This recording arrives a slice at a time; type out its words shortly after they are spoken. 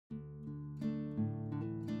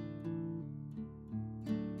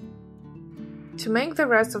To make the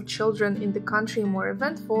rest of children in the country more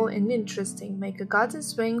eventful and interesting, make a garden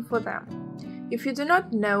swing for them. If you do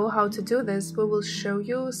not know how to do this, we will show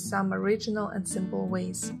you some original and simple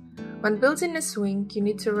ways. When building a swing, you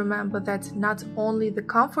need to remember that not only the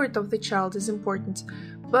comfort of the child is important,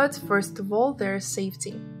 but first of all their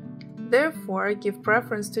safety. Therefore, give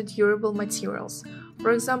preference to durable materials.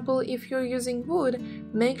 For example, if you're using wood,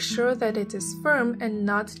 make sure that it is firm and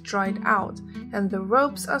not dried out, and the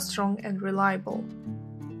ropes are strong and reliable.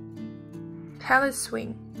 Pallet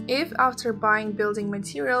swing. If after buying building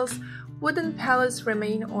materials, wooden pallets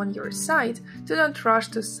remain on your site, do not rush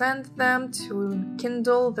to send them to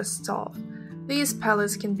kindle the stove. These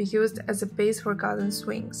pallets can be used as a base for garden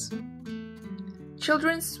swings.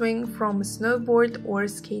 Children swing from a snowboard or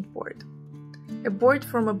skateboard. A board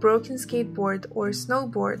from a broken skateboard or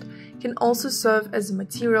snowboard can also serve as a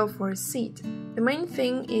material for a seat. The main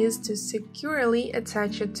thing is to securely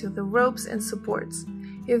attach it to the ropes and supports.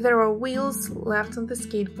 If there are wheels left on the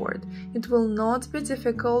skateboard, it will not be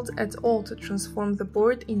difficult at all to transform the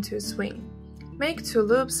board into a swing. Make 2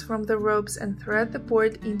 loops from the ropes and thread the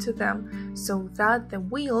board into them so that the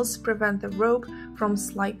wheels prevent the rope from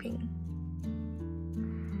slipping.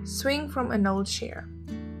 Swing from an old chair.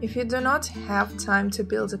 If you do not have time to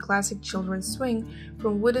build a classic children's swing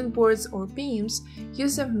from wooden boards or beams,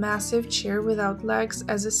 use a massive chair without legs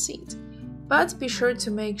as a seat. But be sure to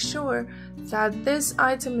make sure that this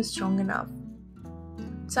item is strong enough.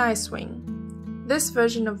 Tie swing. This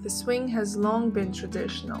version of the swing has long been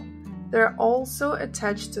traditional. They are also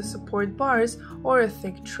attached to support bars or a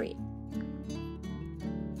thick tree.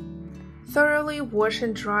 Thoroughly wash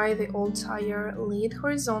and dry the old tire, lay it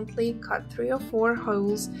horizontally, cut 3 or 4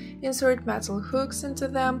 holes, insert metal hooks into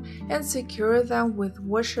them, and secure them with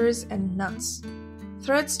washers and nuts.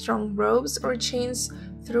 Thread strong ropes or chains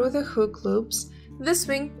through the hook loops. The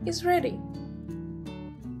swing is ready.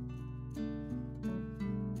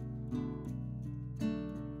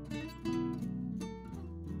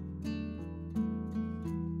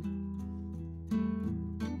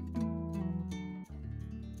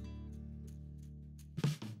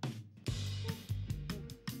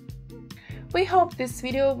 We hope this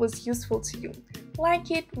video was useful to you.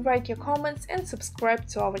 Like it, write your comments and subscribe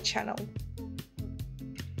to our channel.